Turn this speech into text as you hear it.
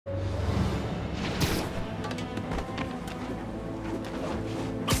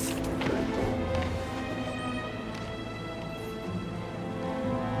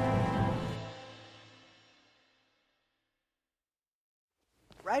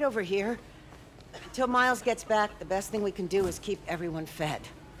right over here. Until Miles gets back, the best thing we can do is keep everyone fed.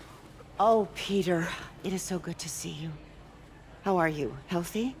 Oh, Peter, it is so good to see you. How are you?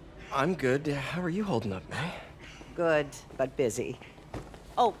 Healthy? I'm good. How are you holding up, May? Good, but busy.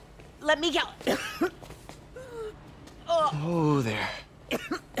 Oh, let me go. Oh, there.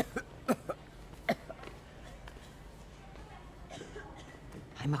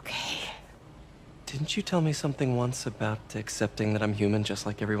 I'm okay. Didn't you tell me something once about accepting that I'm human just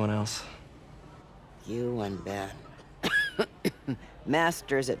like everyone else? You and Ben.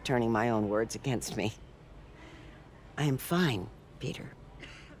 Masters at turning my own words against me. I am fine, Peter.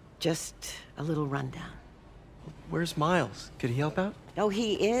 Just a little rundown. Where's Miles? Could he help out? Oh,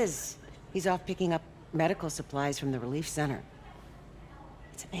 he is. He's off picking up medical supplies from the relief center.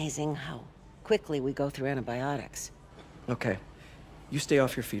 It's amazing how quickly we go through antibiotics. Okay. You stay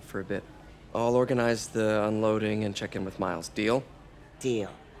off your feet for a bit. I'll organize the unloading and check in with Miles. Deal? Deal.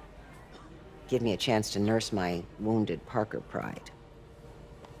 Give me a chance to nurse my wounded Parker pride.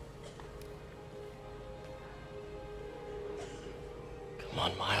 Come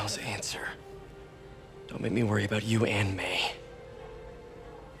on, Miles, answer. Don't make me worry about you and May.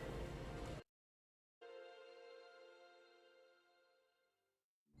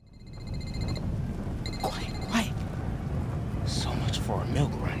 Quiet. So much for a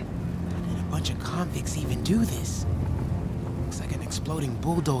milk run. How did a bunch of convicts even do this? Looks like an exploding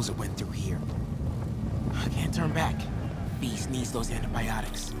bulldozer went through here. I can't turn back. Beast needs those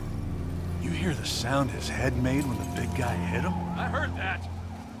antibiotics. You hear the sound his head made when the big guy hit him? I heard that.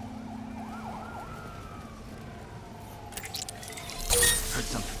 Heard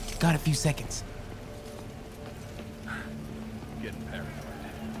something. Got a few seconds. Getting paranoid.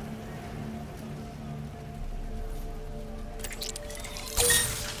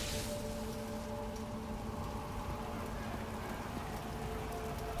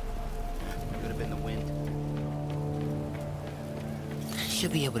 Could have been the wind.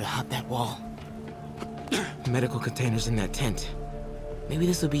 Should be able to hop that wall. Medical containers in that tent. Maybe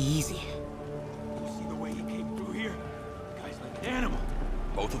this will be easy. You see the way he came through here? The guy's like an animal.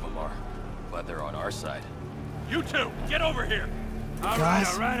 Both of them are. Glad they're on our side. You two, get over here. All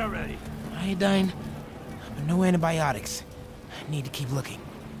Guys? right already. Iodine, but no antibiotics. I need to keep looking.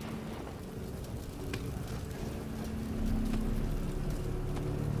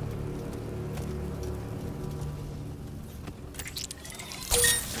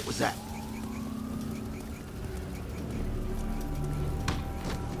 What was that?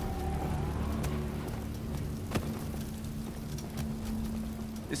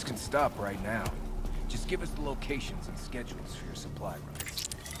 This can stop right now. Just give us the locations and schedules for your supply runs.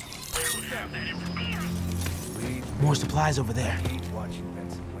 More supplies over there. I hate watching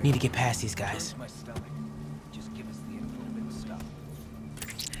Benson wait. Need to get past these guys. Hurts my stomach. Just give us the info when to stop.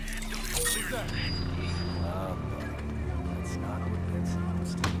 That's not what Benson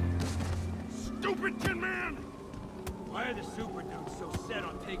wants to do. Stupid Tin Man! Why are the super dudes so set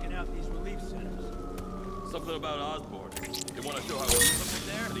on taking out these relief centers? Something about Osborn. They want to show how weak something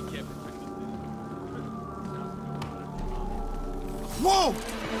there, and they can't protect the city. Whoa!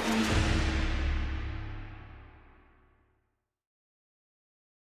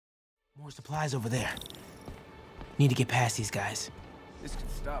 More supplies over there. Need to get past these guys. This can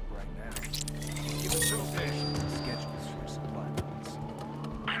stop right now. Give us the locations and schedules for your supply runs.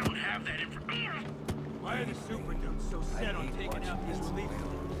 I don't have that information. Why are the super dudes so set on taking out these relief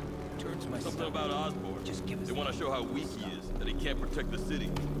centers? Hurts my Something stomach. about Osborn. Just give us They want to show how weak he is, that he can't protect the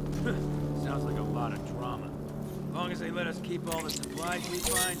city. Sounds like a lot of drama. As long as they let us keep all the supplies we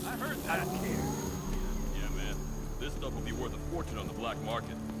find, I don't care. Yeah, man. This stuff will be worth a fortune on the black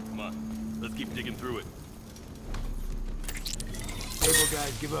market. Come on, let's keep digging through it. Stable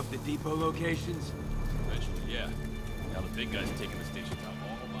guys give up the depot locations? Eventually, yeah. Now the big guy's taking the stations out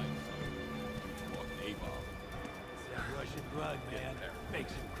all by himself. Walking A-bomb. That Russian blood, man.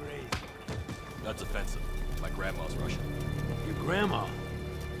 Makes him crazy. That's offensive. My grandma's Russian. Your grandma?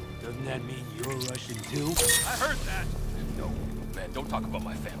 Doesn't that mean you're Russian too? I heard that! No, man, don't talk about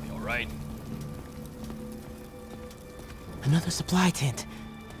my family, all right? Another supply tent.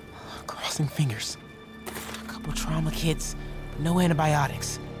 Crossing fingers. A couple trauma kits. No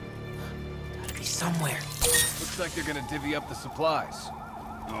antibiotics. Gotta be somewhere. Looks like they're gonna divvy up the supplies.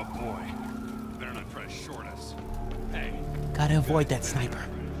 Oh boy. Better not try to short us. Hey. Gotta avoid that sniper.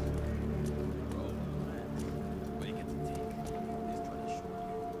 What you get to take is trying to shoot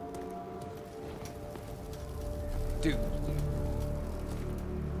you. Dude.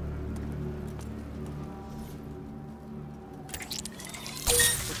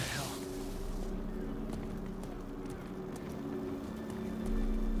 What the hell?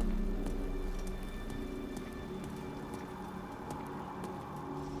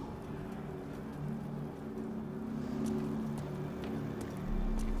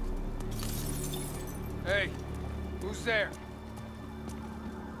 Who's there?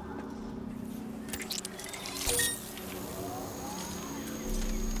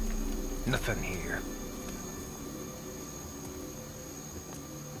 Nothing here.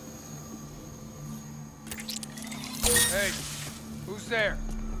 Hey, who's there?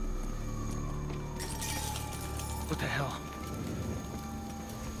 What the hell?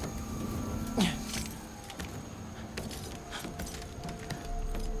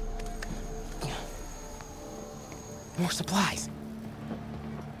 More supplies.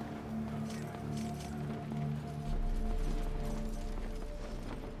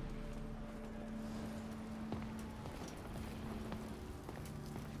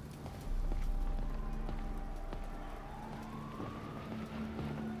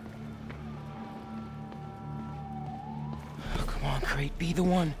 Come on, Crate, be the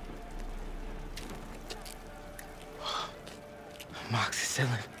one.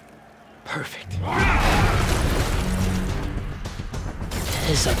 Amoxicillin. Perfect. That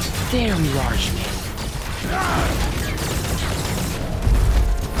is a damn large man.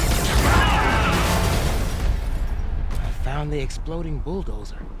 I found the exploding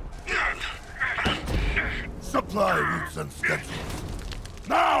bulldozer. Supply routes and schedules.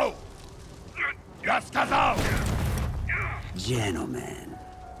 Now! Я сказал! Gentlemen,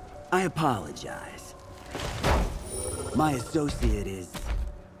 I apologize. My associate is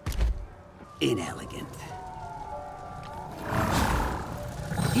inelegant.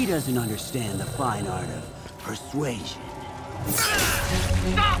 He doesn't understand the fine art of persuasion.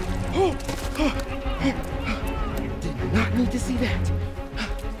 Did not need to see that.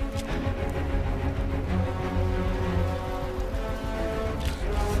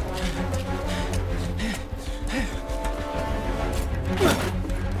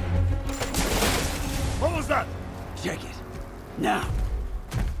 What was that? Check it. Now.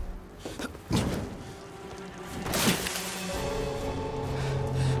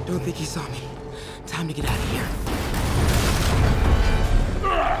 Don't think he saw me. Time to get out of here.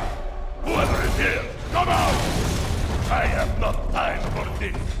 Whoever is here, come out! I have no time for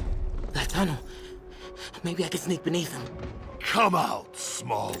this. That tunnel. Maybe I can sneak beneath him. Come out,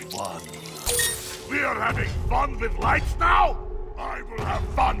 small one. We are having fun with lights now? I will have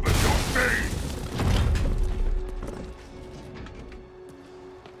fun with your face!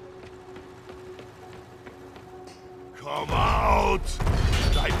 Come out!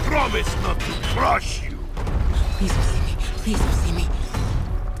 I promise not to crush you! Please don't see me. Please don't see me.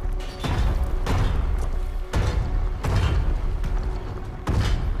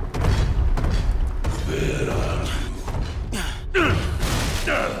 Where are you?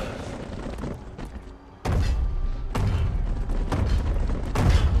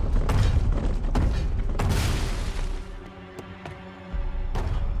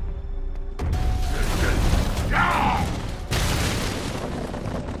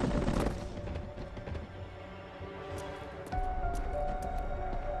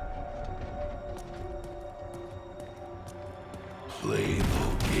 Play no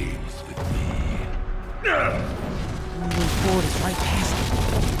games with me. Moving forward is right past him.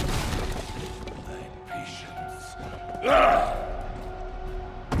 My patience.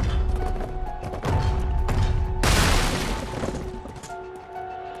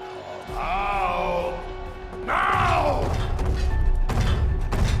 Come out! Now!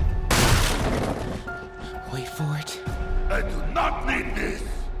 Wait for it. I do not need this!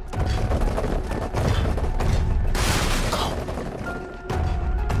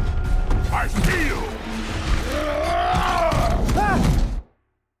 I see you!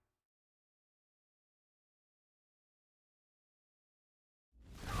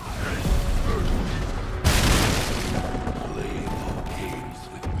 Play no games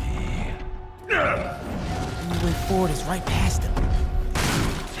with me. Moving forward is right past him.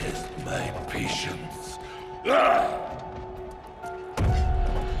 Test my patience.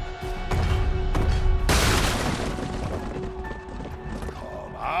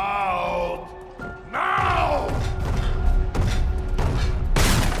 Come out! Now!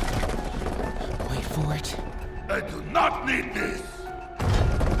 Wait for it. I do not need this!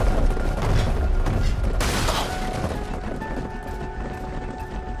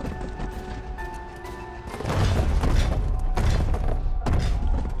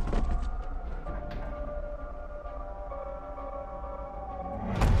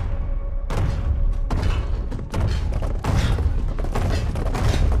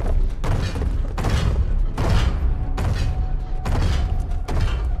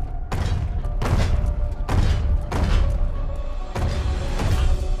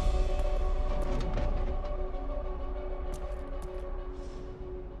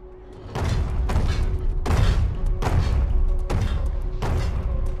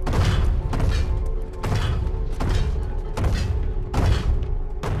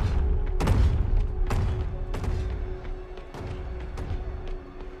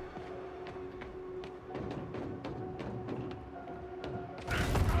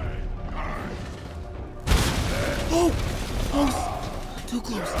 Oh! Too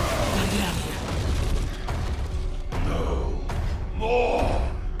close. Gotta get out of here. No more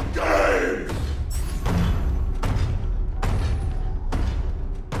games!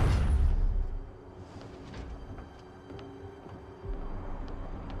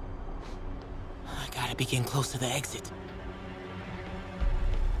 I gotta be getting close to the exit.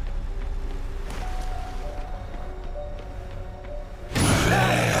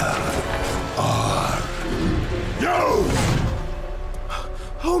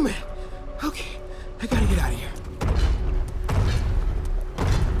 Oh man, okay, I gotta get out of here.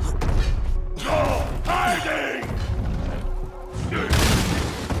 No hiding!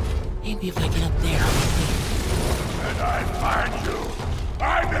 Maybe if I get up there, I'll be safe. And I find you!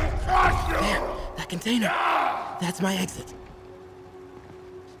 I will crush you! There, that container. Ah! That's my exit.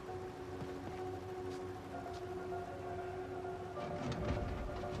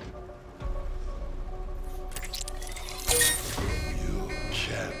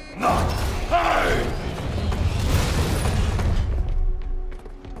 Not hide!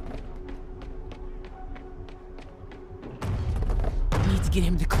 I need to get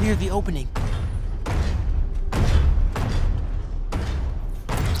him to clear the opening.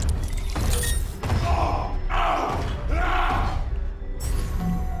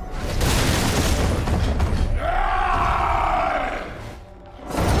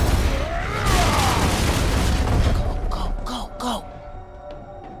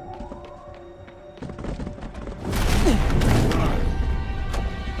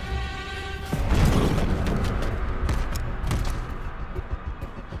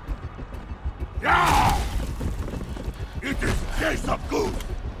 It is case of goose!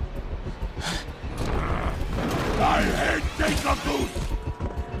 I hate case of goose!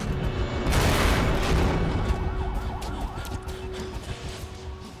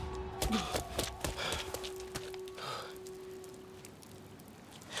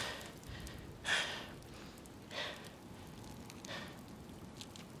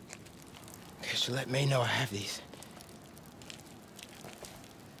 Guess you let May know I have these.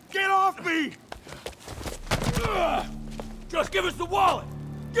 Get off me! Just give us the wallet!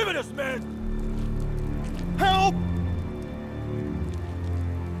 Give it us, man! Help!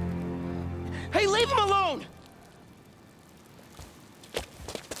 Hey, leave him alone!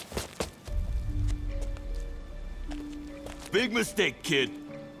 Big mistake, kid.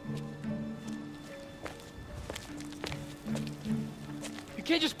 You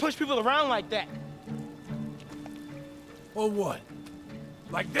can't just push people around like that. Or what?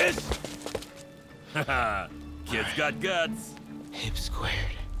 Like this? Haha, kid's got guts. Hip squared.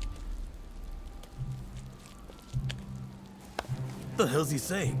 What the hell's he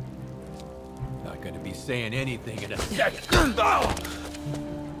saying? Not gonna be saying anything in a second. Oh!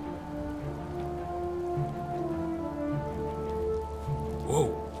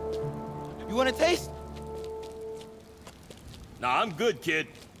 Whoa. You want a taste? Nah, I'm good, kid.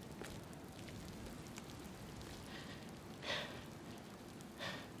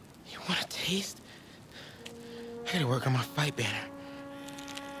 You want a taste? I gotta work on my fight banner.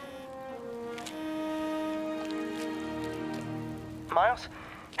 Miles?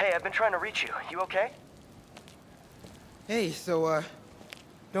 Hey, I've been trying to reach you. You okay? Hey, so,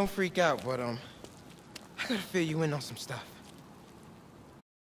 don't freak out, but, I gotta fill you in on some stuff.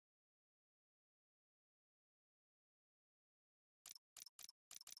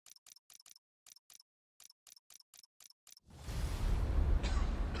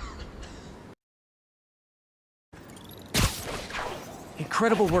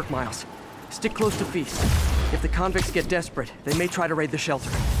 Incredible work, Miles. Stick close to Feast. If the convicts get desperate, they may try to raid the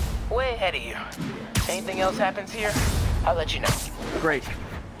shelter. Way ahead of you. Anything else happens here, I'll let you know. Great.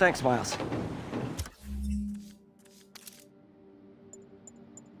 Thanks, Miles.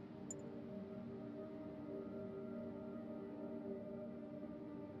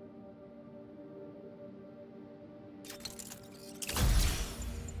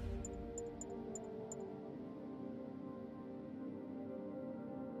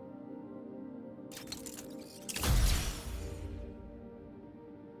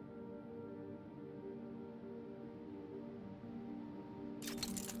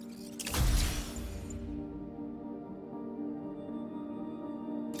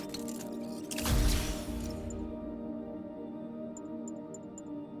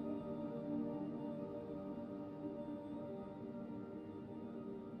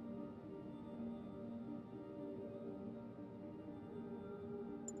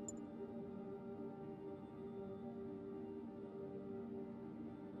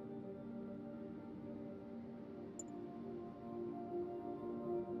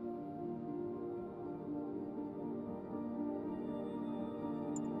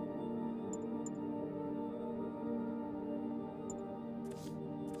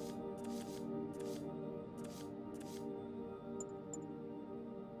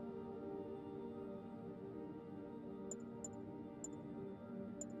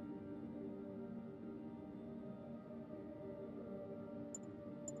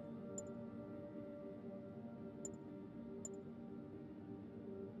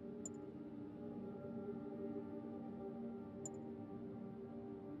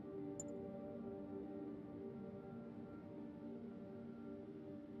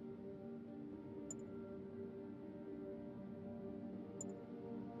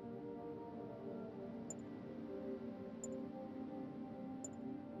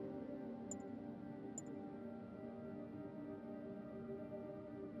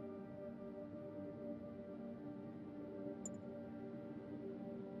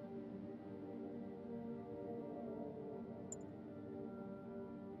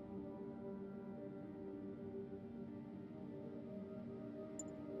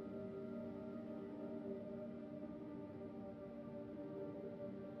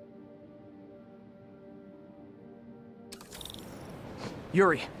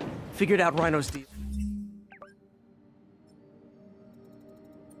 Yuri, figured out Rhino's deal.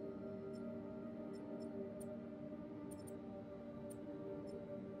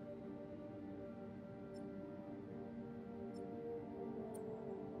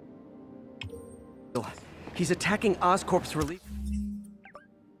 He's attacking OFCOURSE relief.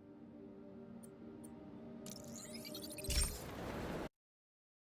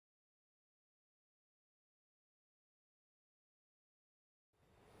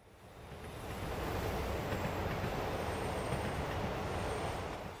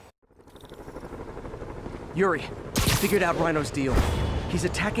 Yuri, figured out Rhino's deal. He's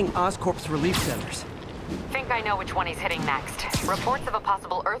attacking OFCOURSE relief centers. Think I know which one he's hitting next. Reports of a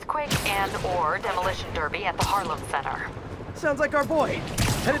possible earthquake and/or demolition derby at the Harlem Center. Sounds like our boy.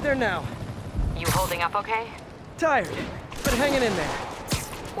 Headed there now. You holding up okay? Tired, but hanging in there.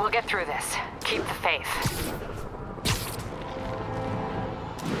 We'll get through this. Keep the faith.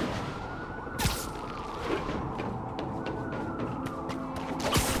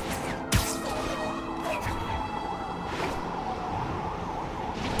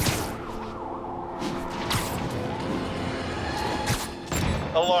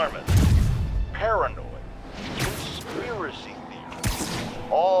 Alarmist, paranoid, conspiracy theory.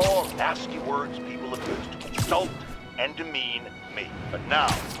 All nasty words people have used to insult and demean me. But now,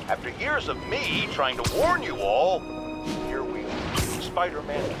 after years of me trying to warn you all, here we are.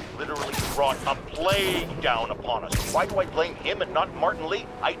 Spider-Man literally brought a plague down upon us. Why do I blame him and not Martin Lee?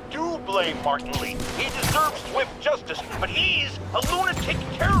 I do blame Martin Lee. He deserves swift justice, but he's a lunatic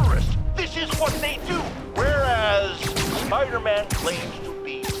terrorist. This is what they do. Whereas Spider-Man claims to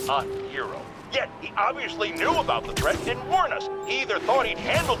be a hero. Yet, he obviously knew about the threat and didn't warn us. He either thought he'd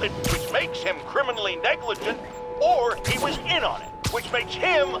handled it, which makes him criminally negligent, or he was in on it, which makes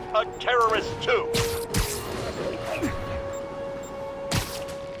him a terrorist too.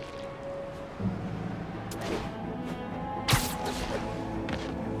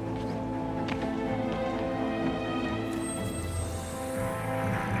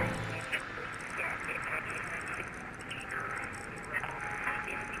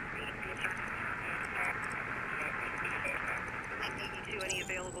 Any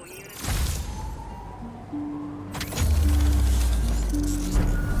available units?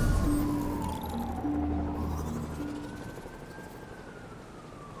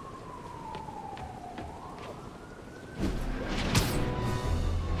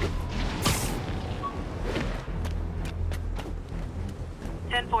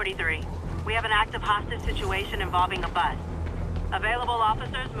 We have an active hostage situation involving a bus. Available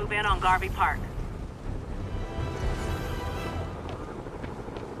officers move in on Garvey Park.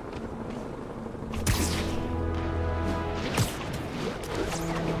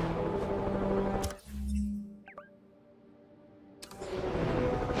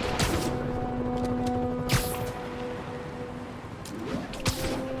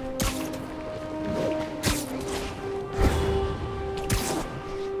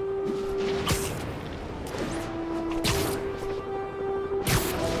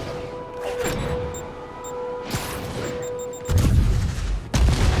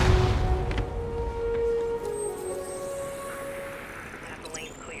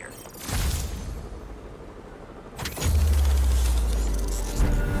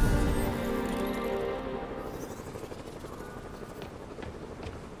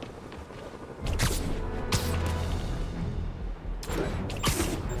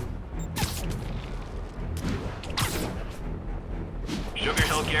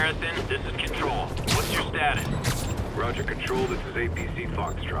 Garrison, this is Control. What's your status? Roger, Control. This is APC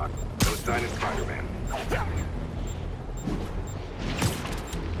Foxtrot. No sign of Spider-Man.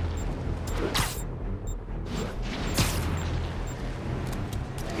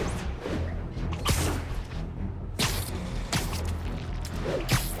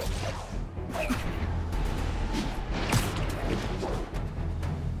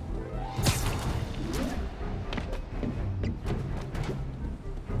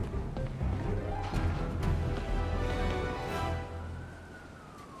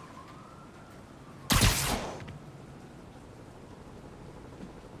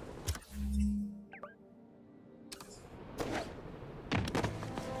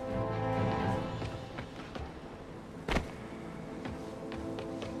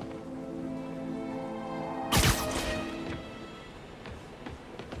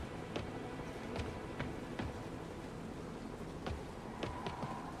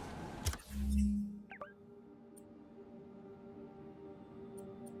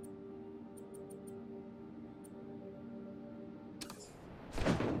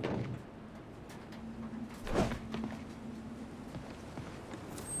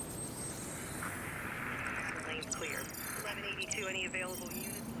 available units.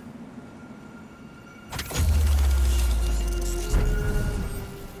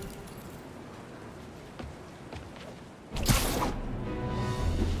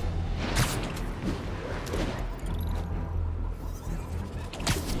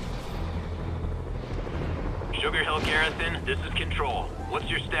 Sugar Hill Garrison, this is Control. What's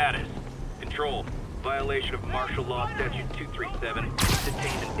your status? Control, violation of Martial Law Statute 237,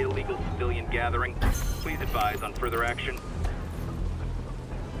 detained an illegal civilian gathering. Please advise on further action.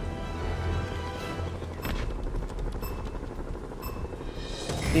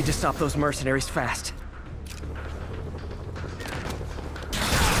 Need to stop those mercenaries fast.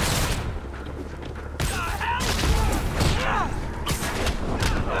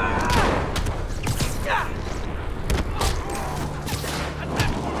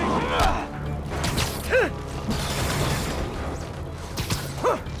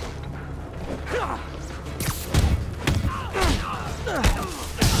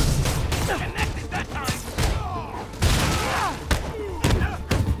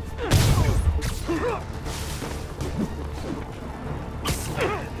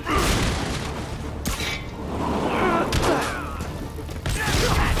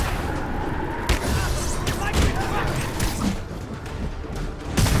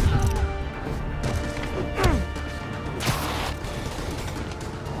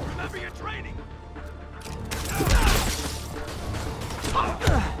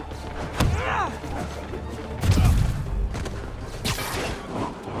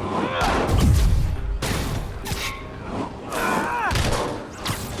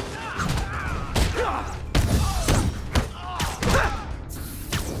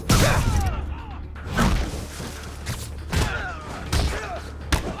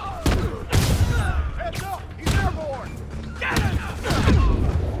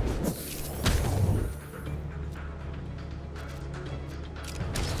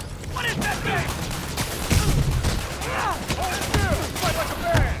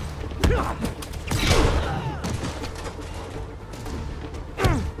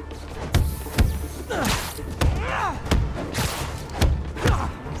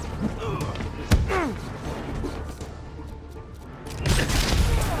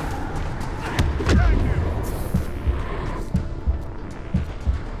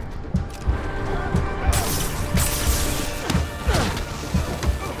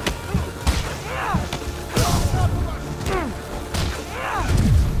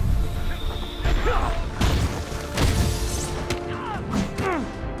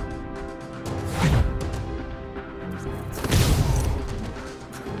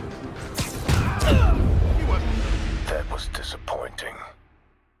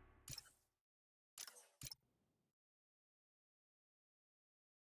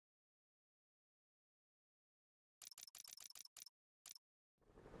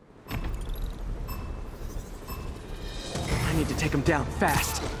 I need to take him down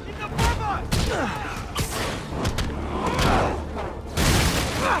fast.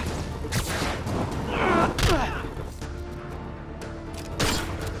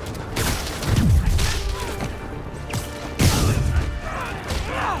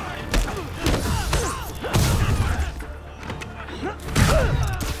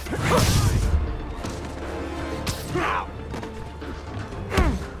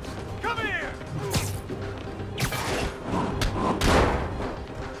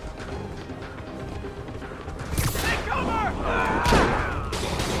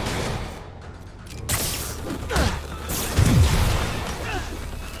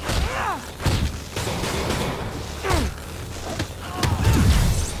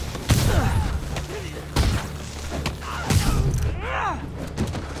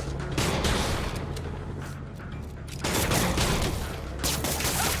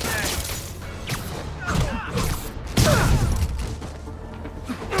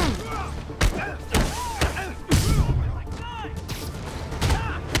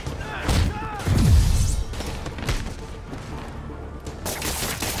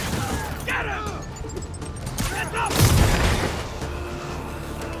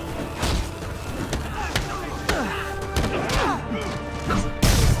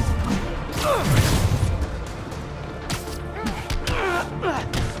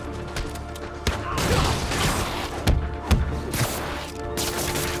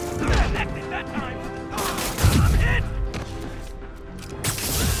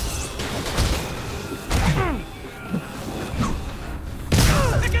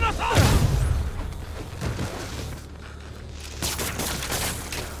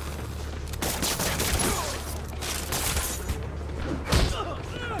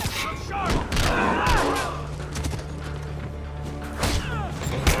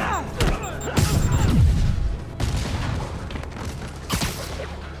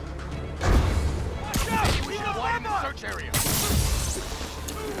 search area.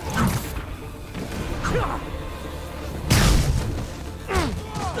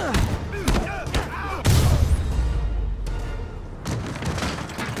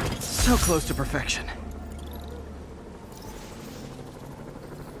 So close to perfection.